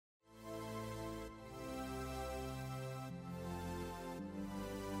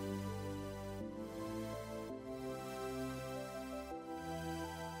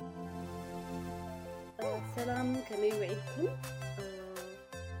كمي وعدكم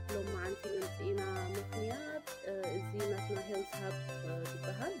لو ما عندي نمسينا مخنيات زينتنا هيلث هاب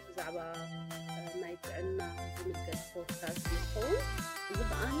ببهال بزعبا نايت عنا زمكة بودكاست يخون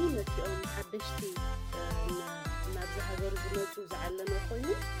زبقاني نتيوم حدشتي نابزا هزار زموتو زعلنا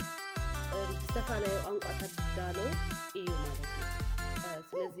خوينو استفاليو أنقاطات دالو إيو مالتي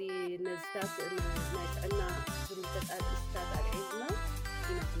سلازي نزتات نايت عنا زمكة أستاذ العيزنا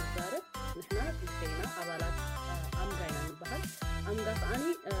إنا نزارب نحنا كلنا عبالات أمغاينا نبهال أمغاف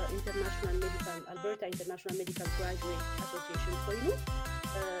أني International Medical Alberta International Medical Graduate Association خوينو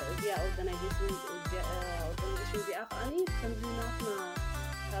زي organization زي أخاني تنظيماتنا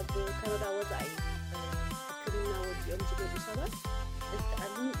كاب كندا وضعي حكمنا وديهم جبوا بسبب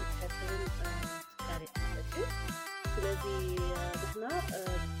استقلوا يتحسن تكاري أحدثي سلازي نحنا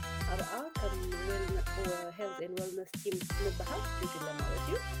أبقى كم health and wellness team نبها نجل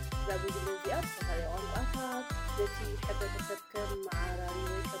مالتي زابو جلزيات تخلي أنقاطات التي حبة تسكر مع راني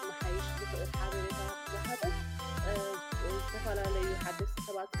ويكب محايش بفقر حابرها لهذا استفالا لي يحدث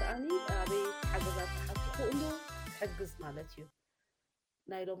سبات كأني أبي حجزات تحققوا إنه تحجز مالتي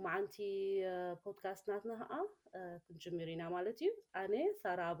نايلو معانتي بودكاستناتنا ها كنت جميرينا مالتي أنا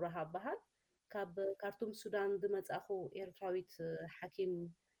سارة أبرها بهال كاب كارتوم السودان دمت أخو إيرتراويت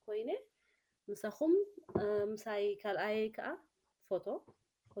حكيم كوينة مساخم مساي كالآي كا فوتو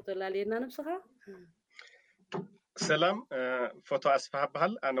لالينا نفسها سلام فوتو أسفها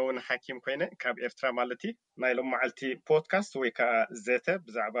بهال أنا ون حكيم كوينة كاب إيرترا مالتي نايلو معلتي بودكاست ويكا زيته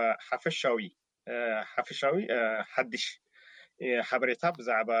بزعبا حفشاوي حدش حبريتها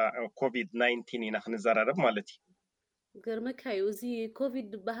بزعبا كوفيد 19 نحن زرارب مالتي قرمك هايوزي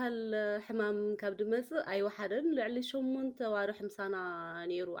كوفيد بهال حمام كابد مس أي واحدن لعلي شمون توارح مسانا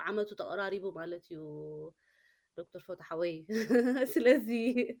نيرو عمتو تقراريبو مالتيو دكتور فوت حوي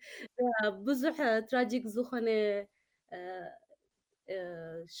سلازي بزح تراجيك زخنة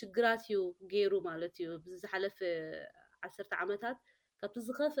شجراتيو غيرو مالتيو بزح حلف 10 عامات كابت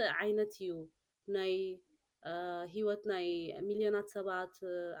زخف عينتيو ناي هيوت ناي مليونات سبات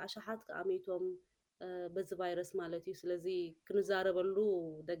عشحات كأميتهم بز فيروس مالتي سلازي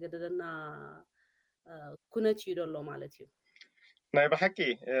كنزاربلو دغددنا كونتي دولو مالتي ناي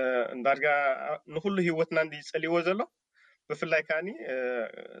بحكي ندارغا نخل هيوتنا ندي صليو زلو بفلاي كاني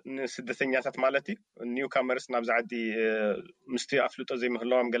نسدتنياتات مالتي نيو كامرس نابز عدي مستي افلطو زي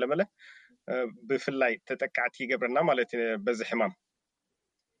مهلوام غلمله بفلاي تتقعتي جبرنا مالتي بز حمام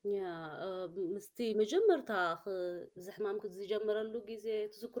يا مستي مجمرتا زحمام كنت زجمرلو غيزه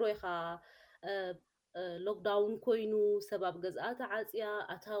تذكرو يخا لوك داون كوينو سبب غزات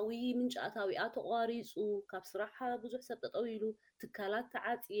عاصيا اتاوي منج اتاوي اتقاريصو كاب صراحه بزح سب تطويلو تكالات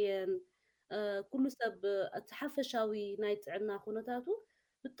عاصيين كل سب اتحفشاوي نايت عنا خنتاتو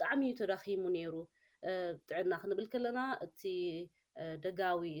بطعمي تراخيمو نيرو تعنا خنبل كلنا تي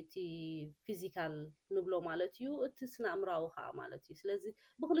دغاوي تي فيزيكال نبلو مالتيو تسنا امراو خا مالتي سلازي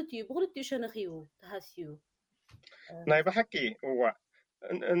بغلتي شنخيو تحسيو ناي بحكي هو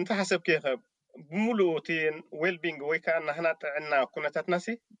انت حسب كيف بملو تين ويل بينج ويكا نحنا عنا كنتات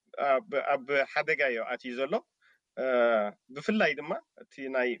ناسي اب حدغايو اتي زلو بفلاي دما تي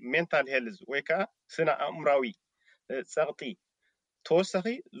ناي مينتال هيلز ويكا سنا امراوي صغطي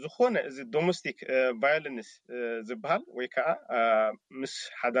توسخي زخونه زي دومستيك فايولنس زبال ويكا مس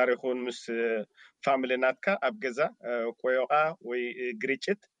حدار يكون مس فاميلي ناتكا ابغزا كويوقا وي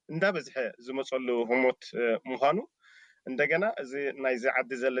غريچت እንዳ በዝሐ ዝመጸሉ ህሞት ምዃኑ እንደገና እዚ ናይ ዝዓዲ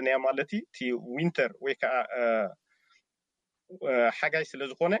ዘለና ማለቲ ቲ ዊንተር ወይ ከዓ ሓጋይ ስለ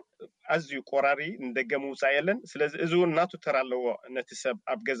ዝኾነ ኣዝዩ ቆራሪ እንደገሙ ውፃየለን ስለዚ እዚ ናቱ ተራለዎ ነቲ ሰብ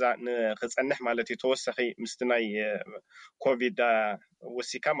ኣብ ገዛ ንኽጸንሕ ማለት ተወሰኺ ምስቲ ናይ ኮቪድ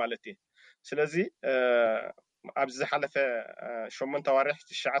ወሲካ ማለት ስለዚ ኣብዚ ሓለፈ 8 ዋርሕ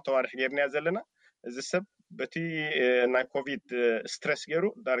 9 ዋርሕ ጌርና ዘለና እዚ ሰብ በቲ ናይ ኮቪድ ስትረስ ገይሩ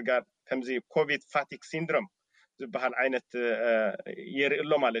ዳርጋ ከምዚ ኮቪድ ፋቲክ ሲንድሮም ዝበሃል ዓይነት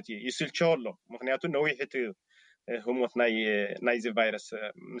የርእሎ ማለት ይስልቸወሎ ምክንያቱ ነዊሕቲ ህሞት ናይዚ ቫይረስ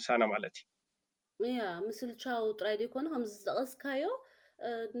ምሳና ማለት ያ ምስልቻው ጥራይ ዲኮን ከምዝ ዝጠቀስካዮ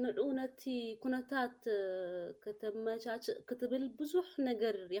ንዑነቲ ኩነታት ከተመቻች ክትብል ብዙሕ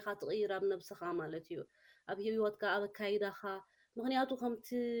ነገር ኢኻ ትቕይራ ብነብስኻ ማለት እዩ ኣብ ህይወትካ ኣብ ካይዳኻ ምክንያቱ ከምቲ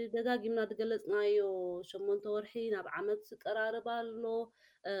ደጋጊምና ድገለጽናዮ 8 ወርሒ ናብ ዓመት ቀራረባ ኣሎ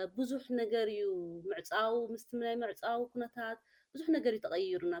ብዙሕ ነገር እዩ ምዕጻው ምስቲ ናይ ምዕጻው ኩነታት ብዙሕ ነገር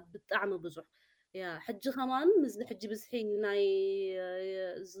ይተቀይሩና ብጣዕሚ ብዙሕ ያ ሕጂ ከማን ምስ ሕጂ ብዝሒ ናይ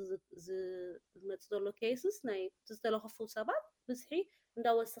ዝመጽሎ ኬስስ ናይ ዝተለኸፉ ሰባት ብዝሒ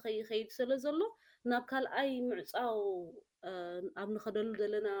እንዳወሰኸ ይኸይድ ስለ ዘሎ ናብ ካልኣይ ምዕጻው ኣብ ንኸደሉ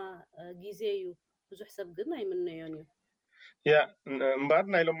ዘለና ግዜ እዩ ብዙሕ ሰብ ግን ኣይምነዮን እዩ ያ እምበር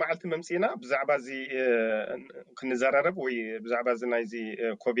ናይ ሎም መዓልቲ መምፂና ብዛዕባ እዚ ክንዘራረብ ወይ ብዛዕባ እዚ ናይዚ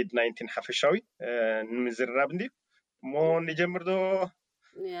ኮቪድ 19 ሓፈሻዊ ንምዝርራብ እንዲ እሞ ንጀምር ዶ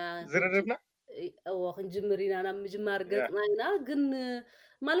ያ ዝርርብና እዎ ክንጅምር ኢና ናብ ምጅማር ያ ገጽና ኢና ግን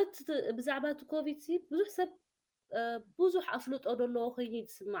ማለት ብዛዕባ እቲ ኮቪድ ሲ ብዙሕ ሰብ ብዙሕ ኣፍልጦ ዘለዎ ኮይኑ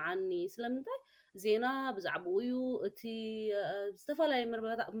ይስምዓኒ ስለምንታይ ዜና ብዛዕባኡ እዩ እቲ ዝተፈላለዩ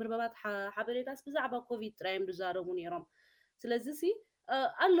ምርበባት ሓበሬታስ ብዛዕባ ኮቪድ ጥራዮም ዝዛረቡ ነይሮም ስለዚ ሲ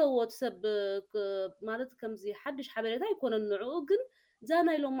ኣለዎ እቲ ሰብ ማለት ከምዚ ሓድሽ ሓበሬታ ኣይኮነን ንዕኡ ግን እዛ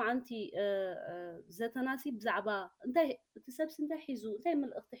ናይ ሎማዓንቲ ዘተናሲ ብዛዕባ እንታይ እቲ ሰብሲ እንታይ ሒዙ እንታይ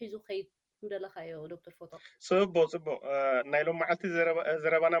መልእኽቲ ሒዙ ከይድ ምደለኻዮ ዶክተር ፎቶ ጽቡቅ ናይ ሎም መዓልቲ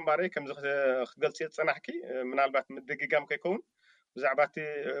ዘረባና እምበረይ ከምዚ ክገልጽ የጸናሕኪ ምናልባት ምድግጋም ከይከውን ብዛዕባ እቲ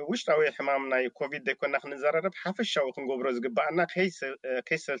ውሽጣዊ ሕማም ናይ ኮቪድ ዘይኮንና ክንዘራረብ ሓፈሻዊ ክንገብሮ ዝግባአና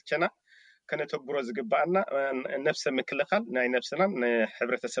ከይሰልቸና ከነተግብሮ ዝግባአና ነፍሰ ምክልኻል ናይ ነፍስናን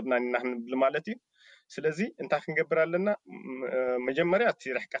ንሕብረተሰብናን ኢና ክንብል ማለት እዩ ስለዚ እንታይ ክንገብር ኣለና መጀመርያ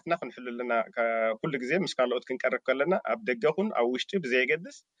እቲ ርሕቀትና ክንሕሉ ኣለና ኩሉ ግዜ ምስ ካልኦት ክንቀርብ ከለና ኣብ ደገ ኹን ኣብ ውሽጢ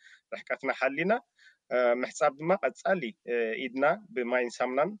ብዘየገድስ ርሕቀትና ሓሊና ምሕፃብ ድማ ቀጻሊ ኢድና ብማይን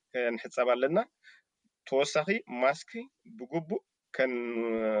ሳሙናን ክንሕፀብ ኣለና ተወሳኺ ማስኪ ብግቡእ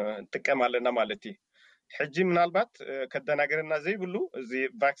ክንጥቀም ኣለና ማለት እዩ ሕጂ ምናልባት ከደናገረና ዘይብሉ እዚ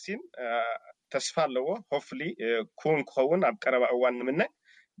ቫክሲን ተስፋ ኣለዎ ሆፍሊ ኩን ክኸውን ኣብ ቀረባ እዋን ንምነ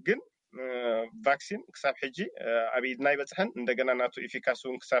ግን ቫክሲን ክሳብ ሕጂ ኣብ ኢድና ይበፅሐን እንደገና ናቱ ኢፊካሲ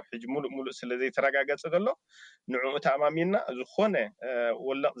እውን ክሳብ ሕጂ ሙሉእ ስለ ዘይተረጋገፀ ዘሎ ንዕኡ ተኣማሚና ዝኾነ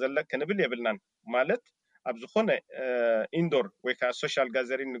ወለቕ ዘለቅ ክንብል የብልናን ማለት ኣብ ዝኾነ ኢንዶር ወይ ከዓ ሶሻል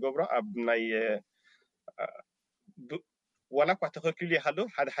ጋዘሪን ንገብሮ ኣብ ናይ ዋላ እኳ ተኸልኪሉ ይሃለዉ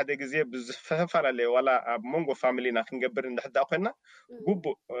ሓደ ግዜ ብዝተፈላለየ ዋላ ኣብ መንጎ ፋሚሊና ክንገብር እንድሕዳእ ኮይና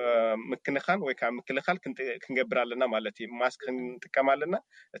ግቡእ ምክንኻን ወይ ከዓ ምክልኻል ክንገብር ኣለና ማለት እዩ ማስክ ክንጥቀም ኣለና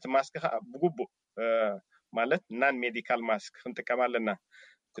እቲ ማስክ ከዓ ብግቡእ ማለት ናን ሜዲካል ማስክ ክንጥቀም ኣለና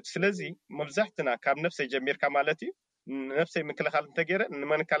ስለዚ መብዛሕትና ካብ ነፍሰይ ጀሚርካ ማለት እዩ ነፍሰይ ምክልኻል እንተገይረ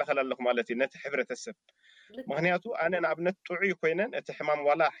ንመን ከላኸል ኣለኹ ማለት እዩ ነቲ ሕብረተሰብ ምክንያቱ ኣነ ንኣብነት ጥዑይ ኮይነን እቲ ሕማም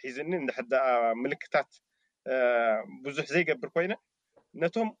ዋላ ሒዝኒ እንድሕዳእ ምልክታት ብዙሕ ዘይገብር ኮይነ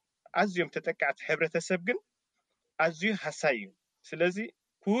ነቶም ኣዝዮም ተጠቃዕቲ ሕብረተሰብ ግን ኣዝዩ ሃሳይ እዩ ስለዚ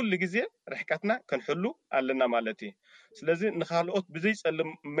ኩሉ ግዜ ርሕቀትና ክንሕሉ ኣለና ማለት እዩ ስለዚ ንኻልኦት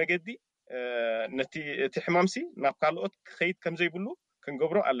ብዘይፀልም መገዲ ነቲ እቲ ሕማምሲ ናብ ካልኦት ክኸይድ ከም ዘይብሉ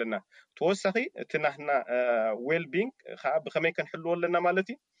ክንገብሮ ኣለና ተወሳኺ እቲ ናትና ዌልቢንግ ከዓ ብኸመይ ክንሕልዎ ኣለና ማለት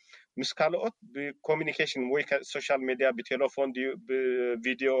እዩ ምስ ካልኦት ብኮሚኒኬሽን ወይ ሶሻል ሚድያ ብቴሌፎን ድዩ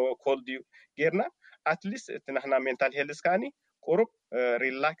ብቪድዮ ኮል ድዩ ጌርና ኣትሊስት እቲ ናትና ሜንታል ሄልስ ከዓኒ ቁሩብ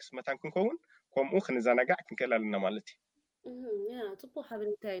ሪላክስ መታን ክንከውን ከምኡ ክንዘናጋዕ ክንክእል ኣለና ማለት እዩ ያ ጽቡቕ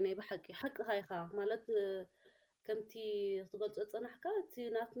ሓበሬታ ናይ ብሓቂ ሓቂኻ ኢኻ ማለት ከምቲ ክትገልጾ ፀናሕካ እቲ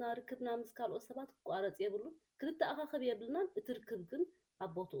ናትና ርክብና ምስ ካልኦት ሰባት ክቋረፅ የብሉ ክንተኣኻኸብ የብልናን እቲ ርክብ ግን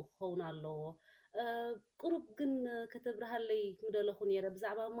ኣብ ቦትኡ ክኸውን ኣለዎ ቁሩብ ግን ከተብርሃለይ ምደለኹ ነይረ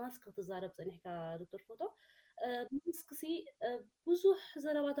ብዛዕባ ማስክ ክትዛረብ ፀኒሕካ ዶክተር ፎቶ ማስክ ሲ ብዙሕ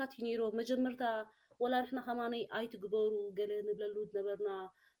ዘረባታት እዩ ነይሮ መጀመርታ ወላ ንሕና ከማነይ ኣይትግበሩ ገለ ንብለሉ ዝነበርና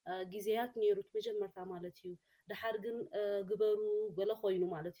ጊዜያት ነይሩት መጀመርታ ማለት እዩ ድሓር ግን ግበሩ ገለ ኮይኑ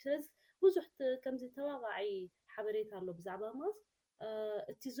ማለት እዩ ስለዚ ብዙሕ ከምዚ ተዋቃዒ ሓበሬታ ኣሎ ብዛዕባ ማስክ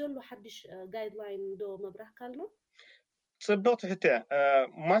እቲ ዘሎ ሓድሽ ጋይድላይን ዶ መብራህካ ኣሎ ጽቡቕቲ ሕትያ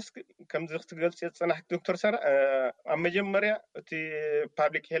ማስክ ከምዚ ክትገልጽ የጸናሕ ዶክተር ሰራ ኣብ መጀመርያ እቲ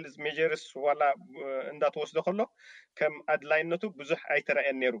ፓብሊክ ሄልዝ ሜጀርስ ዋላ እንዳተወስዶ ከሎ ከም ኣድላይነቱ ብዙሕ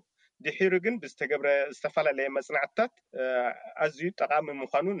ኣይተረአየን ነይሩ ድሒሩ ግን ብዝተገብረ ዝተፈላለየ መጽናዕትታት ኣዝዩ ጠቃሚ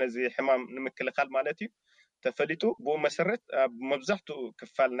ምዃኑ ነዚ ሕማም ንምክልኻል ማለት እዩ ተፈሊጡ ብኡ መሰረት ኣብ መብዛሕትኡ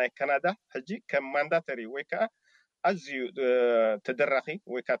ክፋል ናይ ካናዳ ሕጂ ከም ማንዳተሪ ወይ ከዓ ኣዝዩ ተደራኺ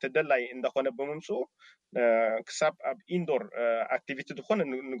ወይ ከዓ ተደላይ እንዳኾነ ብምምፅኡ ክሳብ ኣብ ኢንዶር ኣክቲቪቲ ዝኾነ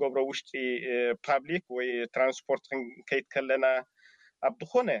ንገብሮ ውሽጢ ፓብሊክ ወይ ትራንስፖርት ክንከይድ ከለና ኣብ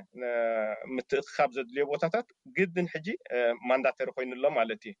ዝኾነ ምትእኽኻብ ዘድልዮ ቦታታት ግድን ሕጂ ማንዳተሪ ኮይኑ ኣሎ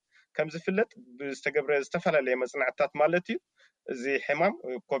ማለት እዩ ከም ዝፍለጥ ብዝተገብረ ዝተፈላለየ መጽናዕትታት ማለት እዩ እዚ ሕማም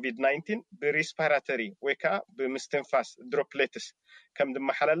ኮቪድ 19 ብሪስፓራተሪ ወይ ከዓ ብምስትንፋስ ድሮፕሌትስ ከም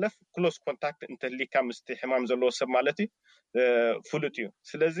ዝመሓላለፍ ክሎስ ኮንታክት እንተህሊካ ምስቲ ሕማም ዘለዎ ሰብ ማለት እዩ ፍሉጥ እዩ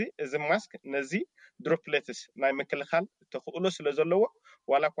ስለዚ እዚ ማስክ ነዚ ድሮፕሌትስ ናይ ምክልኻል ተኽእሎ ስለ ዘለዎ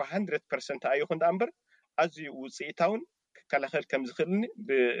ዋላ እኳ 100% ኣይኹን ዳ እምበር ኣዝዩ ውፅኢታውን ክከላኸል ከም ዝኽእልኒ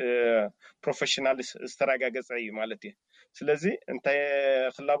ብፕሮፌሽናልስ ዝተረጋገፀ እዩ ማለት እዩ ስለዚ እንታይ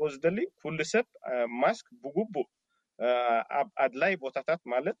ክላቦ ዝደሊ ኩሉ ሰብ ማስክ ብግቡእ ኣብ ኣድላይ ቦታታት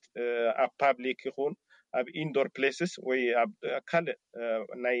ማለት ኣብ ፓብሊክ ይኹን ኣብ ኢንዶር ፕሌስስ ወይ ኣብ ካልእ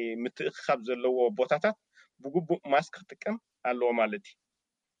ናይ ምትእኽኻብ ዘለዎ ቦታታት ብግቡእ ማስክ ክጥቀም ኣለዎ ማለት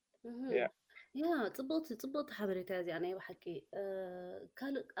እዩ ያ ጽبغت ሓበሬታ እዚኣ ናይ ባሕቂ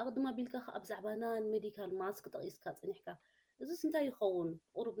ካልእ ኣቕድማ ቢልካ ብዛዕባ ናን ሜዲካል ማስክ ጠቒስካ ጽኒሕካ እዙስ እንታይ ይኸውን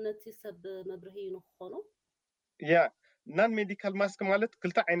ቁሩብ ነቲ ሰብ መብርሂ ንክኾኖ ያ ናን ሜዲካል ማስክ ማለት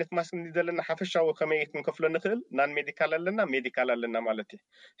ክልተ ዓይነት ማስክ ዘለና ሓፈሻዊ ከመይ ክንከፍሎ ንኽእል ናን ሜዲካል ኣለና ሜዲካል ኣለና ማለት እዩ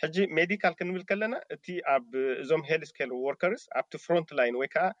ሕጂ ሜዲካል ክንብል ከለና እቲ ኣብ እዞም ሄልስ ኬር ወርከርስ ኣብቲ ፍሮንት ላይን ወይ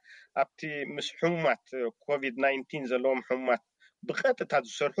ከዓ ኣብቲ ምስ ሕሙማት ኮቪድ 19 ዘለዎም ሕሙማት ብቐጥታ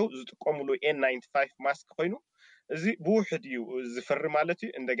ዝሰርሑ ዝጥቀምሉ N95 ማስክ ኮይኑ እዚ ብውሕድ እዩ ዝፈሪ ማለት እዩ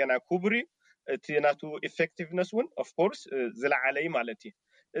እንደገና ክቡር እዩ እቲ ናቱ ኢፌክቲቭነስ እውን ኦፍ ኮርስ ዝለዓለ እዩ ማለት እዩ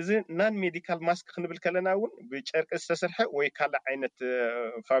እዚ ናን ሜዲካል ማስክ ክንብል ከለና እውን ብጨርቂ ዝተሰርሐ ወይ ካልእ ዓይነት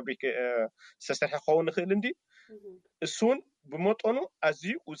ፋብሪክ ዝተሰርሐ ክኸውን ይኽእል እንዲ እሱ እውን ብመጠኑ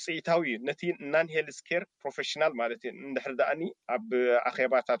ኣዝዩ ውፅኢታዊ እዩ ነቲ ናን ሄልስ ኬር ፕሮፌሽናል ማለት እዩ እንድሕር ደኣኒ ኣብ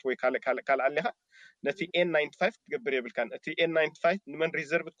ኣኼባታት ወይ ካልእ ኣለኻ ነቲ N95 ትገብር የብልካን እቲ N95 ንመን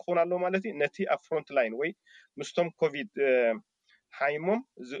ሪዘርቭድ ክኸውን ኣለዎ ማለት እዩ ነቲ ኣብ ፍሮንት ላይን ወይ ምስቶም ኮቪድ ሓይሞም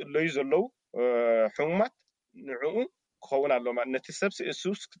ዝእለዩ ዘለው ሕሙማት ንዕኡ ክኸውን ኣሎ ማለት ነቲ ሰብ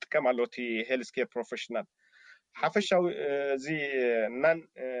እሱስ ክጥቀም ኣሎ እቲ ሄልስ ኬር ፕሮፌሽናል ሓፈሻዊ እዚ ናን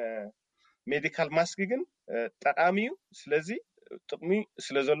ሜዲካል ማስክ ግን ጠቃሚ እዩ ስለዚ ጥቅሚ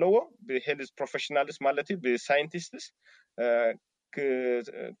ስለ ዘለዎ ብሄልስ ፕሮፌሽናልስ ማለት እዩ ብሳይንቲስትስ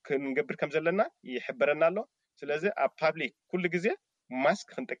ክንገብር ከም ዘለና ይሕብረና ኣሎ ስለዚ ኣብ ፓብሊክ ኩሉ ግዜ ማስክ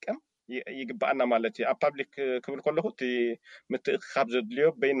ክንጥቀም ይግባአና ማለት እዩ ኣብ ፓብሊክ ክብል ከለኹ እቲ ምትእኽኻብ ዘድልዮ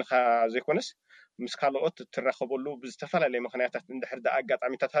በይንኻ ዘይኮነስ ምስ ካልኦት ትራኸበሉ ብዝተፈላለየ ምክንያታት እንድሕር ዳ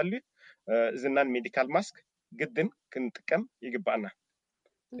ኣጋጣሚታት ሃልዩ እዚ ናን ሜዲካል ማስክ ግድን ክንጥቀም ይግባአና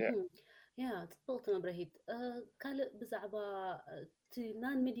ያ ጽብቕቲ መብረሂት ካልእ ብዛዕባ እቲ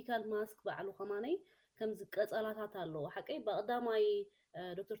ናን ሜዲካል ማስክ ባዕሉ ኸማነይ ከምዚ ቀጸላታት ኣለዎ ሓቀይ ብቐዳማይ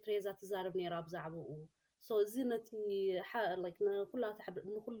ዶክተር ትሬዛ ትዛረብ ነይራ ብዛዕባኡ እዚ ነቲ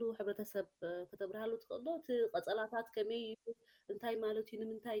ንኩሉ ሕብረተሰብ ከተብርሃሉ ትኽእሎ እቲ ቀጸላታት ከመይ እዩ እንታይ ማለት እዩ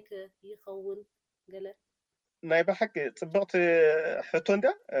ንምንታይ ይኸውን ገለ ናይ ባሕቂ ጽብቕቲ ሕቶ እንዳ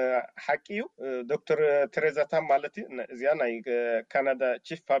ሓቂ እዩ ዶክተር ትሬዛታ ማለት እዩ እዚኣ ናይ ካናዳ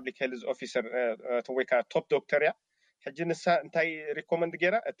ቺፍ ፓብሊክ ሄልዝ ኦፊሰር ወይ ከዓ ቶፕ ዶክተር እያ ሕጂ ንሳ እንታይ ሪኮመንድ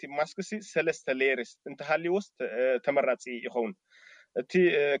ገይራ እቲ ማስክሲ ሰለስተ ሌየርስ እንተሃልይዎስ ተመራፂ ይኸውን እቲ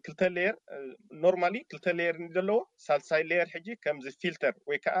ክልተ ሌየር ኖርማሊ ክልተ ሌየር ዘለዎ ሳልሳይ ሌየር ሕጂ ከምዚ ፊልተር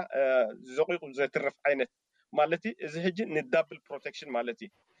ወይ ከዓ ዘቂቁ ዘትርፍ ዓይነት ማለት እዩ እዚ ሕጂ ንዳብል ፕሮቴክሽን ማለት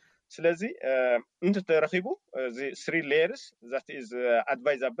እዩ ስለዚ እንተተረኺቡ እዚ 3 layers that is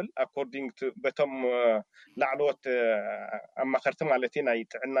advisable according to በቶም ላዕለዎት ኣማኸርቲ ማለት እዩ ናይ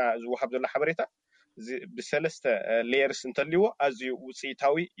ጥዕና ዝወሃብ ዘሎ ሓበሬታ ብሰለስተ ሌየርስ እንተልይዎ ኣዝዩ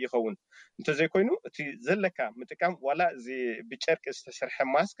ውፅኢታዊ ይኸውን እንተዘይኮይኑ እቲ ዘለካ ምጥቃም ዋላ እዚ ብጨርቂ ዝተሰርሐ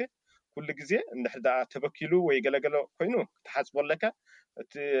ማስክ ኩሉ ግዜ እንድሕር ዳ ተበኪሉ ወይ ገለገለ ኮይኑ ክትሓፅበለካ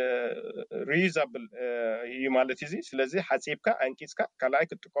እቲ ሪዩዛብል እዩ ማለት እዩ ስለዚ ሓፂብካ ኣንቂፅካ ካልኣይ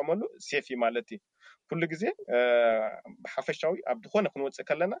ክትጥቀመሉ ሴፍ እዩ ማለት እዩ ኩሉ ግዜ ብሓፈሻዊ ኣብ ድኾነ ክንወፅእ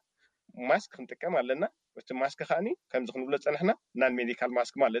ከለና ማስክ ክንጥቀም ኣለና እቲ ማስክ ከዓኒ ከምዚ ክንብሎ ፀንሕና ናን ሜዲካል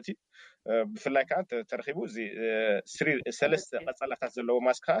ማስክ ማለት እዩ ብፍላይ ከዓ ተረኺቡ እዚ ሰለስተ ቀፀላታት ዘለዎ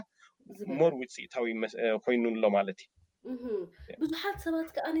ማስክ ከዓ ሞር ውፅኢታዊ ኮይኑ ኣሎ ማለት እዩ ብዙሓት ሰባት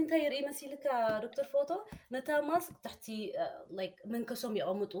ከዓኒ እንታይ የርኢ መሲልካ ዶክተር ፎቶ ነታ ማስክ ታሕቲ መንከሶም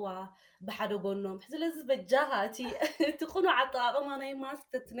የቐምጥዋ ብሓደ ጎኖም ስለዚ በጃኻ እቲ ቁኑዕ ኣጠቓቕማ ናይ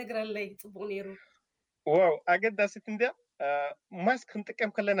ማስክ ትነግረለይ ፅቡቅ ነይሩ ዋው ኣገዳሲት እንድያ ማስክ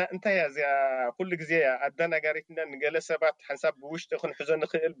ክንጥቀም ከለና እንታይ እያ እዚኣ ኩሉ ግዜ ኣደናጋሪት ንገለ ሰባት ሓንሳብ ብውሽጢ ክንሕዞ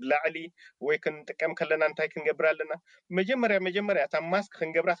ንኽእል ብላዕሊ ወይ ክንጥቀም ከለና እንታይ ክንገብር ኣለና መጀመርያ እታ ማስክ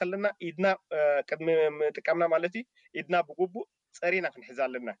ክንገብራ ከለና ኢድና ቅድሚ ምጥቃምና ማለት እዩ ኢድና ብግቡእ ፀሪና ክንሕዛ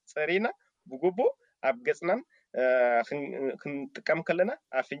ኣለና ፀሪና ብግቡእ ኣብ ገፅናን ክንጥቀም ከለና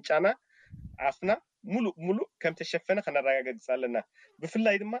ኣፍንጫና ኣፍና ሙሉእ ከም ተሸፈነ ከነረጋግፅ ኣለና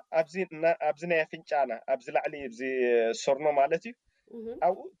ብፍላይ ድማ ኣብዚ ናይ ኣፍንጫና ኣብዚ ላዕሊ ኣብዚ ሰርኖ ማለት እዩ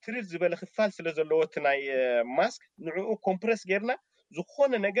ኣብኡ ትሪል ዝበለ ክፋል ስለ ዘለዎ እቲ ናይ ማስክ ንዕኡ ኮምፕረስ ጌርና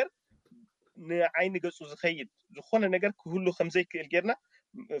ዝኾነ ነገር ንዓይኒ ገፁ ዝኸይድ ዝኾነ ነገር ክህሉ ከምዘይክእል ጌርና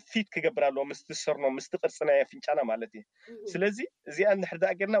ፊት ክገብር ኣለዎ ምስቲ ሰርኖ ምስቲ ቅርፂ ናይ ኣፍንጫና ማለት እዩ ስለዚ እዚኣ እንድሕር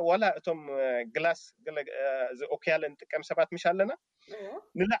ዳ ጌርና ዋላ እቶም ግላስ ኦክያለ ንጥቀም ሰባት ምሽ ኣለና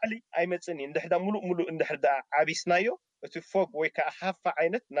ንላዕሊ ኣይመፅን እዩ እንድሕር ዳ ሙሉእ እንድሕር ዳ ዓቢስናዮ እቲ ፎግ ወይ ከዓ ሃፋ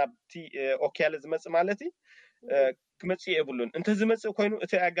ዓይነት ናብቲ ኦክያለ ዝመፅእ ማለት እዩ ክመፅእ የብሉን እንተዝመፅእ ኮይኑ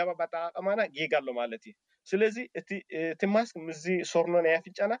እቲ ኣገባብ ኣጠቃቅማና ጌጋ ኣሎ ማለት እዩ ስለዚ እቲ ማስክ ምዚ ሰርኖ ናይ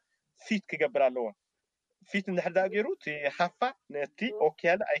ኣፍንጫና ፊት ክገብር ኣለዎ ፊት እንድሕር ገይሩ እቲ ሓፋ ነቲ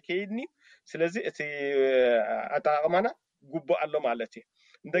ኦኬያለ ኣይከይድኒ ስለዚ እቲ ኣጠቃቅማና ጉቡእ ኣሎ ማለት እዩ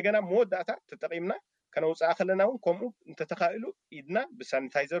እንደገና መወዳእታ ተጠቂምና ከነውፅኣ ከለና እውን ከምኡ እንተተኻኢሉ ኢድና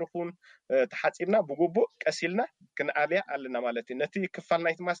ብሳኒታይዘር ይኹን ተሓፂብና ብግቡእ ቀሲልና ክንኣልያ ኣለና ማለት እዩ ነቲ ክፋል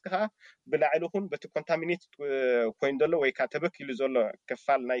ናይቲ ማስክ ከዓ ብላዕሊ ይኹን በቲ ኮንታሚኔት ኮይኑ ዘሎ ወይ ከዓ ተበኪሉ ዘሎ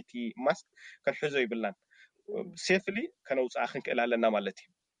ክፋል ናይቲ ማስክ ክንሕዞ ይብልናን ሴፍሊ ከነውፅኣ ክንክእል ኣለና ማለት እዩ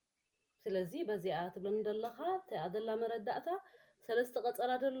ስለዚ በዚኣ ትብለን ዘለኻ ኣደላ መረዳእታ ሰለስተ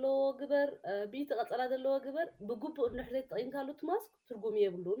ቀፀላ ዘለዎ ግበር ቢቲ ቀፀላ ዘለዎ ግበር ብግቡእ እንድሕር ተጠቂምካሉ እቲ ማስክ ትርጉም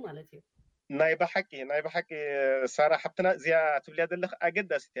የብሉን ማለት እዩ ናይ ብሓቂ ሳራ ሓፍትና እዚኣ ትብልያ ዘለካ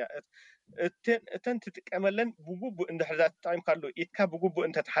ኣገዳሲት እያ እተን ትጥቀመለን ብግቡእ እንድሕር ተጠቂምካሉ ኢትካ ብግቡእ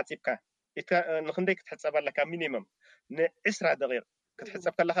እንተተሓፂብካ ኢትካ ንክንደይ ክትሕፀብ ኣለካ ሚኒመም ን20 ደቂቕ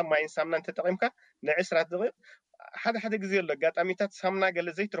ክትሕፀብ ከለካ ማይን ሳምናን ተጠቂምካ ን20 ደቂቕ ሓደ ግዜ ኣሎ ኣጋጣሚታት ሳምና ገለ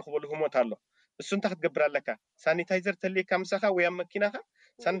ዘይትረክበሉ ህሞት ኣሎ እሱ እንታይ ክትገብር ኣለካ ሳኒታይዘር ተልይካ ምሳኻ ወይ ኣብ መኪናኻ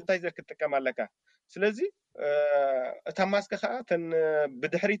ሳኒታይዘር ክትጥቀም ኣለካ ስለዚ እታ ማስክ ከዓ ተን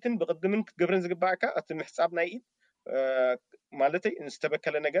ብድሕሪትን ብቅድምን ክትገብርን ዝግባእካ እቲ ምሕፃብ ናይ ኢድ ማለተይ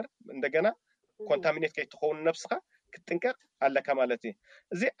ዝተበከለ ነገር እንደገና ኮንታሚኔት ከይትኸውን ነብስካ ክትጥንቀቅ ኣለካ ማለት እዩ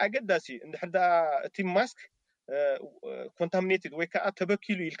እዚ ኣገዳሲ እንድሕር እቲ ማስክ ኮንታሚኔትድ ወይ ከዓ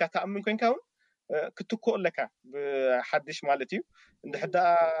ተበኪሉ ኢልካ ተኣምን ኮንካ እውን ክትኮ ኣለካ ብሓድሽ ማለት እዩ እንድሕር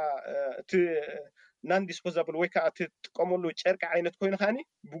እቲ ናን ዲስፖዛብል ወይ ከዓ እትጥቀመሉ ጨርቂ ዓይነት ኮይኑ ከዓኒ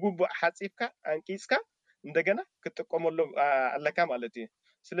ብግቡእ ሓፂብካ ኣንቂፅካ እንደገና ክትጥቀመሉ ኣለካ ማለት እዩ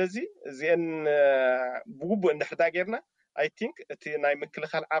ስለዚ እዚአን ብግቡእ እንድሕር ጌርና ኣይ ቲንክ እቲ ናይ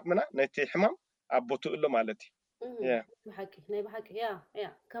ምክልኻል ዓቕምና ነቲ ሕማም ኣቦትኡ ኣሎ ማለት እዩ ብሓቂ ናይ ብሓቂ ያ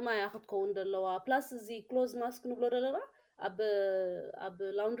ከማይ ክትከውን ዘለዋ ፕላስ እዚ ክሎዝ ማስክ ንብሎ ዘለና ኣብ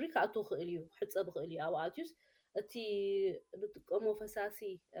ላውንድሪ ክኣቱ ክእል እዩ ክሕፀብ ክእል እዩ ኣብኡ ኣትዩስ እቲ ንጥቀሞ ፈሳሲ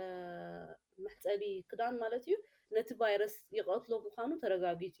መሕፀቢ ክዳን ማለት እዩ ነቲ ቫይረስ ይቐትሎ ምዃኑ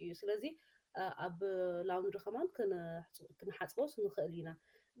ተረጋጊፁ እዩ ስለዚ ኣብ ላውንድሪ ከማን ክንሓፅቦስ ንኽእል ኢና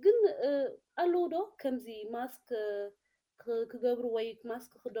ግን ኣለዉ ዶ ከምዚ ማስክ ክገብሩ ወይ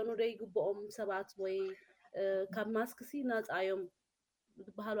ማስክ ክደኑ ደይግብኦም ሰባት ወይ ካብ ማስክ ሲ ነፃ እዮም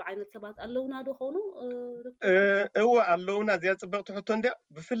ዝበሃሉ ዓይነት ሰባት ኣለውና ዶ ኾኑ እወ ኣለውና እዚኣ ፅብቕቲ ሕቶ እንድያ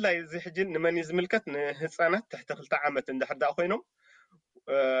ብፍላይ እዚ ሕጂ ንመን እዩ ዝምልከት ንህፃናት ትሕቲ 2 ዓመት እንድሕር ዳ ኮይኖም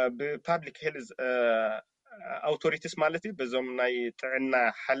ብፓብሊክ ሄልዝ ኣውቶሪቲስ ማለት እዩ በዞም ናይ ጥዕና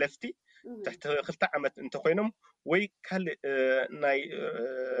ሓለፍቲ ትሕቲ 2 ዓመት እንተኮይኖም ወይ ካልእ ናይ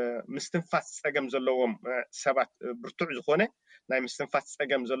ምስትንፋስ ፀገም ዘለዎም ሰባት ብርቱዕ ዝኾነ ናይ ምስትንፋስ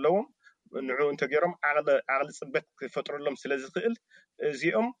ፀገም ዘለዎም ንዑ እንተገይሮም ዓቕሊ ፅበት ክፈጥረሎም ስለ ዝኽእል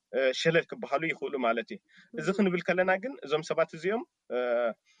እዚኦም ሸለል ክበሃሉ ይኽእሉ ማለት እዩ እዚ ክንብል ከለና ግን እዞም ሰባት እዚኦም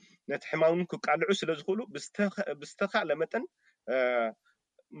ነቲ ሕማም ክቃልዑ ስለ ዝኽእሉ ብዝተኻእለ መጠን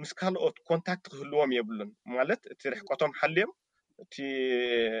ምስ ካልኦት ኮንታክት ክህልዎም የብሉን ማለት እቲ ርሕቀቶም ሓልዮም እቲ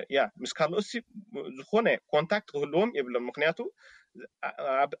ምስ ካልኦት ዝኾነ ኮንታክት ክህልዎም የብሎም ምክንያቱ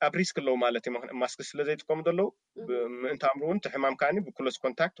ኣብ ሪስክ ኣለዉ ማለት እዩ ማስክ ስለ ዘይጥቀሙ ዘለዉ ምእንቲ ኣእምሮ እውን እቲ ሕማም ከዓኒ ብክሎስ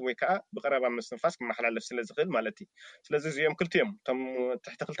ኮንታክት ወይ ከዓ ብቀረባ ምስትንፋስ ክመሓላለፍ ስለ ዝኽእል ማለት እዩ ስለዚ እዚኦም ክልቲኦም እቶም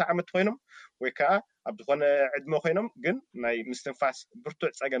ትሕቲ 2 ዓመት ኮይኖም ወይ ከዓ ኣብ ዝኾነ ዕድመ ኮይኖም ግን ናይ ምስትንፋስ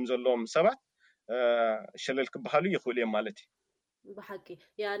ብርቱዕ ፀገም ዘለዎም ሰባት ሸለል ክበሃሉ ይኽእሉ እዮም ማለት እዩ ብሓቂ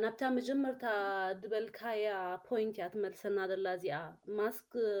ናብታ መጀመርታ ድበልካያ ፖይንት እያ ትመልሰና ዘላ እዚኣ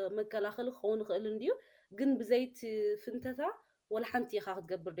ማስክ መከላኸሊ ክኸውን ይኽእል እንድዩ ግን ብዘይቲ ፍንተታ ወላ ሓንቲ ኢኻ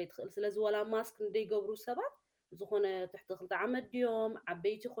ክትገብር ደይትኽእል ስለዚ ወላ ማስክ እንደይገብሩ ሰባት ዝኾነ ትሕቲ 2 ዓመት ድዮም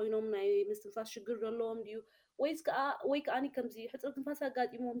ዓበይቲ ኮይኖም ናይ ምስትንፋስ ሽግር ዘለዎም ድዩ ወይ ከዓኒ ከምዚ ሕፅረት ትንፋስ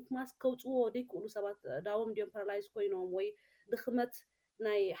ኣጋጢሞም ማስክ ከውፅዎ ደይክእሉ ሰባት ዳዎም ድዮም ፓራላይዝ ኮይኖም ወይ ድኽመት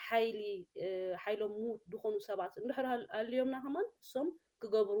ናይ ሓይሎም ሙት ዝኾኑ ሰባት እንድሕር ሃልዮምና ከማን እሶም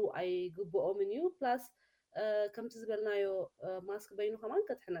ክገብሩ ኣይግብኦምን እዩ ፕላስ ከምቲ ዝበልናዮ ማስክ በይኑ ከማን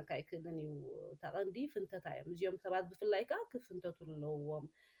ከጥሕነካ ኣይክእልን እዩ እታ ቀንዲ ፍንተታ እዮም እዚኦም ሰባት ብፍላይ ከዓ ክፍንተቱ ኣለዎም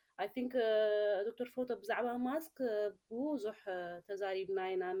ኣይ ቲንክ ዶክተር ፎቶ ብዛዕባ ማስክ ብዙሕ ተዛሪብና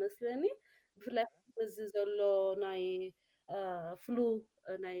ኢና መስለኒ ብፍላይ እዚ ዘሎ ናይ ፍሉ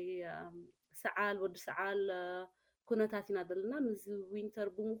ናይ ሰዓል ወዲ ሰዓል ኩነታት ኢና ዘለና ምዝ ዊንተር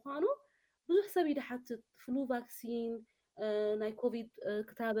ብምዃኑ ብዙሕ ሰብ ይድሓትት ፍሉ ቫክሲን ናይ ኮቪድ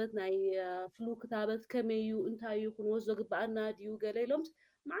ክታበት ናይ ፍሉ ክታበት ከመይ እዩ እንታይ እዩ ክንወስዶ ግባኣና ድዩ ገለ ኢሎም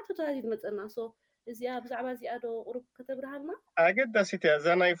ማዕቶታት ይመፀና ሶ እዚኣ ብዛዕባ እዚኣ ዶ ቁሩብ ከተብርሃልና ኣገዳሲት እያ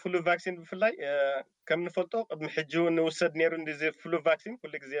እዛ ናይ ፍሉ ቫክሲን ብፍላይ ከም ንፈልጦ ቅድሚ ሕጂ እውን ንውሰድ ነይሩ እዚ ፍሉ ቫክሲን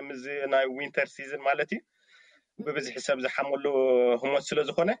ኩሉ ግዜ ምዚ ናይ ዊንተር ሲዝን ማለት እዩ ብብዝሒ ሰብ ዝሓመሉ ህሞት ስለ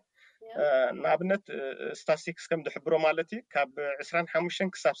ዝኾነ ንኣብነት ስታቲስቲክስ ከም ዝሕብሮ ማለት እዩ ካብ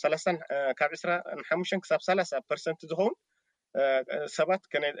 25 ክሳብ 30 ካብ 25 ክሳብ 30% ዝኸውን ሰባት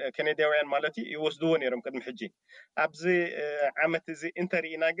ከነዳውያን ማለት ይወስድዎ ነይሮም ቅድሚ ሕጂ ኣብዚ ዓመት እዚ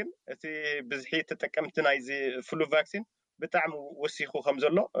እንተሪኢና ግን እቲ ብዝሒ ተጠቀምቲ ናይዚ ፍሉ ቫክሲን ብጣዕሚ ወሲኹ ከም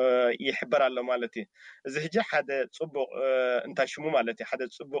ዘሎ ይሕበር ኣሎ ማለት እዩ እዚ ሕጂ ሓደ ፅቡቅ እንታይ ሽሙ ማለት እዩ ሓደ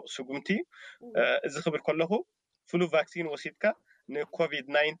ፅቡቅ ስጉምቲ እዚ ክብል ከለኹ ፍሉ ቫክሲን ወሲድካ ንኮቪድ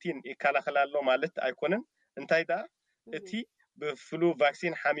 19 ይከላኸል ኣሎ ማለት ኣይኮነን እንታይ ዳ እቲ ብፍሉ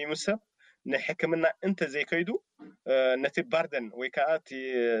ቫክሲን ሓሚሙ ሰብ ንሕክምና እንተዘይከይዱ ነቲ ባርደን ወይ ከዓ እቲ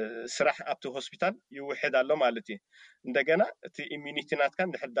ስራሕ ኣብቲ ሆስፒታል ይውሕድ ኣሎ ማለት እዩ እንደገና እቲ ኢሚኒቲ ናትካ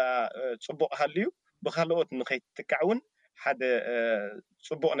እንድሕር ዳ ፅቡቅ ሃልዩ ብካልኦት ንከይትጥቃዕ እውን ሓደ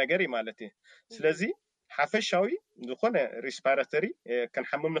ፅቡቅ ነገር እዩ ማለት እዩ ስለዚ ሓፈሻዊ ዝኾነ ሪስፓራቶሪ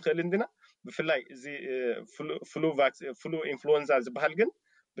ክንሓምም ንኽእል እንድና ብፍላይ እዚ ፍሉ ኢንፍሉዌንዛ ዝበሃል ግን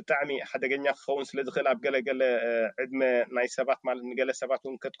ብጣዕሚ ሓደገኛ ክኸውን ስለ ዝኽእል ኣብ ገለገለ ዕድመ ናይ ሰባት ማለት ንገለ ሰባት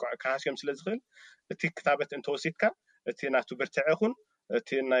እውን ክሃስዮም ስለ ዝኽእል እቲ ክታበት እንተወሲድካ እቲ ናቱ ብርትዕ ይኹን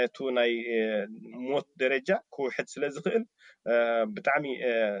እቲ ናቱ ናይ ሞት ደረጃ ክውሕድ ስለ ዝኽእል ብጣዕሚ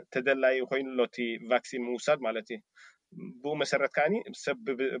ተደላይ ኮይኑ ኣሎ እቲ ቫክሲን ምውሳድ ማለት እዩ ብኡ መሰረት ከዓኒ ሰብ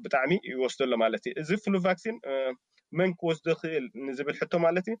ብጣዕሚ ይወስዶ ኣሎ ማለት እዩ እዚ ፍሉ ቫክሲን መን ክወስዶ ክእል ንዝብል ሕቶ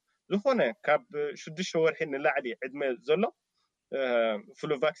ማለት እዩ ዝኾነ ካብ 6 ወርሒ ንላዕሊ ዕድመ ዘሎ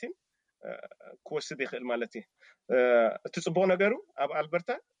ፍሉ ቫክሲን ክወስድ ይኽእል ማለት እዩ እቲ ፅቡቅ ነገሩ ኣብ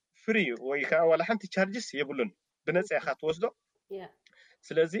ኣልበርታ ፍሪ ወይ ከዓ ዋላ ሓንቲ ቻርጅስ የብሉን ብነፃ ኢኻ ትወስዶ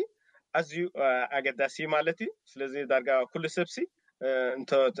ስለዚ ኣዝዩ ኣገዳሲ ማለት እዩ ስለዚ ዳርጋ ኩሉ ሰብሲ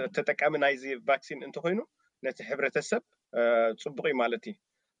ተጠቃሚ ናይዚ ቫክሲን እንተኮይኑ ነቲ ሕብረተሰብ ፅቡቅ እዩ ማለት እዩ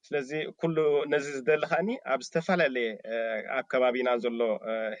ስለዚ ኩሉ ነዚ ዝደሊ ከዓኒ ኣብ ዝተፈላለየ ኣብ ከባቢና ዘሎ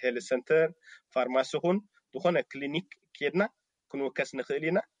ሄልት ሰንተር ፋርማሲ ኹን ዝኾነ ክሊኒክ ከድና ክንውከስ ንኽእል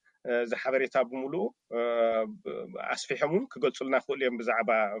ኢና ዝሓበሬታ ብምሉኡ ኣስፊሖም እውን ክገልፁልና ክእሉ እዮም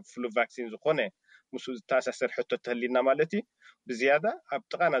ብዛዕባ ፍሉ ቫክሲን ዝኾነ ምስ ዝተኣሳሰር ሕቶ ተህሊና ማለት እዩ ብዝያዳ ኣብ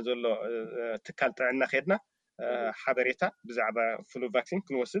ጥቃና ዘሎ ትካል ጥዕና ከድና ሓበሬታ ብዛዕባ ፍሉ ቫክሲን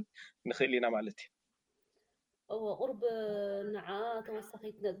ክንወስድ ንኽእል ኢና ማለት እዩ ቁርብ ንዓ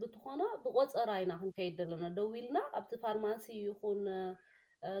ተወሳኺት ነጥቢ እንትኾና ብቆፀራ ኢና ክንከይድ ዘለና ደው ኢልና ኣብቲ ፋርማሲ ይኹን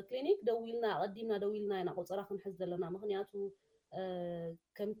ክሊኒክ ደው ኢልና ቀዲምና ደው ኢልና ኢና ቆፀራ ክንሕዝ ዘለና ምክንያቱ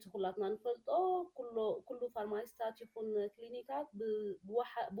ከምቲ ኩላትና ንፈልጦ ኩሉ ፋርማሲታት ይኹን ክሊኒካት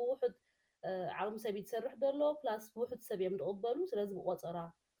ብውሕድ ዓቕሚ ሰብ ይሰርሕ ዘሎ ፕላስ ብውሕድ ሰብ እዮም ዝቕበሉ ስለዚ ብቆፀራ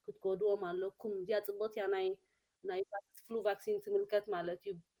ክትከድዎም ኣለኩም እዚኣ ፅብቕቲ እያ ናይ ፍሉ ቫክሲን ትምልከት ማለት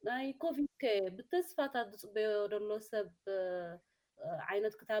እዩ ናይ ኮቪድ ከ ብተስፋታት ዝፅበዮ ዘሎ ሰብ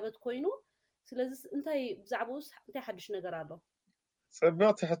ዓይነት ክታበት ኮይኑ ስለዚ እንታይ ብዛዕባ ውስ እንታይ ሓድሽ ነገር ኣሎ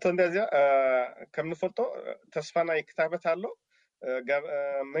ፅብቕቲ ሕቶ እንደዚያ ከም ንፈልጦ ተስፋ ናይ ክታበት ኣሎ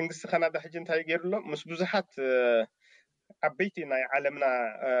መንግስቲ ካናዳ ሕጂ እንታይ ገይሩ ኣሎ ምስ ብዙሓት ዓበይቲ ናይ ዓለምና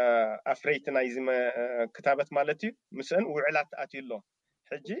ኣፍረይቲ ናይዚ ክታበት ማለት እዩ ምስአን ውዕላት ኣትዩ ኣሎ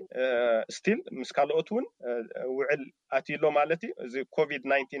ሕጂ ስቲል ምስ ካልኦት እውን ውዕል ኣትዩ ኣሎ ማለት እዩ እዚ ኮቪድ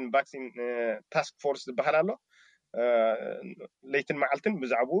 19 ቫክሲን ታስክ ፎርስ ዝበሃል ኣሎ ለይትን መዓልትን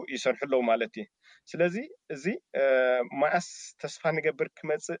ብዛዕባኡ ይሰርሑ ኣለዉ ማለት እዩ ስለዚ እዚ ማእስ ተስፋ ንገብር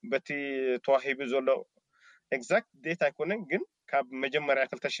ክመፅእ በቲ ተዋሂቡ ዘሎ ኤግዛክት ዴት ኣይኮነን ግን ካብ መጀመርያ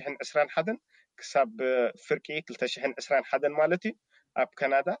 2021 ክሳብ ፍርቂ 2021 ማለት እዩ ኣብ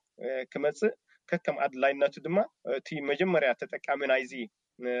ካናዳ ክመፅእ ከከም ኣድላይነቱ ድማ እቲ መጀመርያ ተጠቃሚ ናይዚ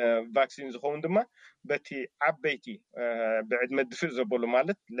ቫክሲን ዝኸውን ድማ በቲ ዓበይቲ ብዕድመ ድፍእ ዘበሉ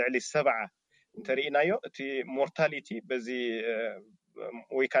ማለት ልዕሊ 70 እንተሪኢናዮ እቲ ሞርታሊቲ በዚ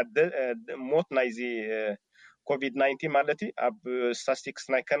ወይ ከዓ ሞት ናይዚ ኮቪድ 19 ማለት እዩ ኣብ ስታቲስቲክስ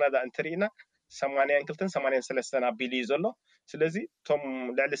ናይ ካናዳ እንተሪኢና 82-83 ኣቢሉ እዩ ዘሎ ስለዚ እቶም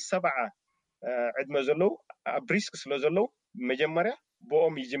ልዕሊ 70 ዕድመ ዘለው ኣብ ሪስክ ስለ ዘለው መጀመርያ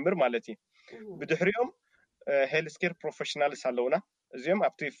ብኦም ይጅምር ማለት እዩ ብድሕሪኦም ሄልት ኬር ፕሮፌሽናልስ ኣለውና እዚኦም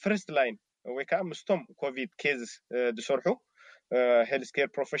ኣብቲ ፍርስት ላይን ወይ ከዓ ምስቶም ኮቪድ ኬዝስ ዝሰርሑ ሄልት ኬር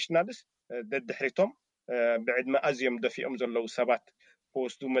ፕሮፌሽናልስ ደድሕሪቶም ብዕድመ ኣዝዮም ደፊኦም ዘለው ሰባት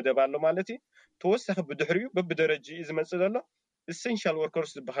ክወስዱ መደብ ኣሎ ማለት እዩ ተወሳኺ ብድሕሪኡ በብደረጃ እዩ ዝመፅእ ዘሎ ኢሰንሻል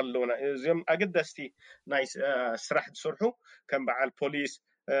ወርከርስ ዝበሃል ኣለውና እዚኦም ኣገዳስቲ ናይ ስራሕ ዝሰርሑ ከም በዓል ፖሊስ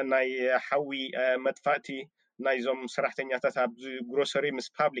ናይ ሓዊ መጥፋእቲ ናይዞም ሰራሕተኛታት ኣብ ግሮሰሪ ምስ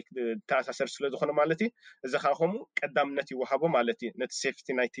ፓብሊክ ተኣሳሰር ስለ ዝኾነ ማለት እዩ እዚ ከዓ ከምኡ ቀዳምነት ይወሃቦ ማለት እዩ ነቲ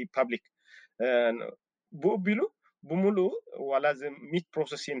ሴፍቲ ናይቲ ፓብሊክ ብኡ ኣቢሉ ብምሉእ ዋላ እዚ ሚት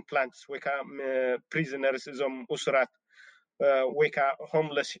ፕሮሰሲንግ ፕላንትስ ወይ ከዓ ፕሪዝነርስ እዞም እሱራት ወይ ከዓ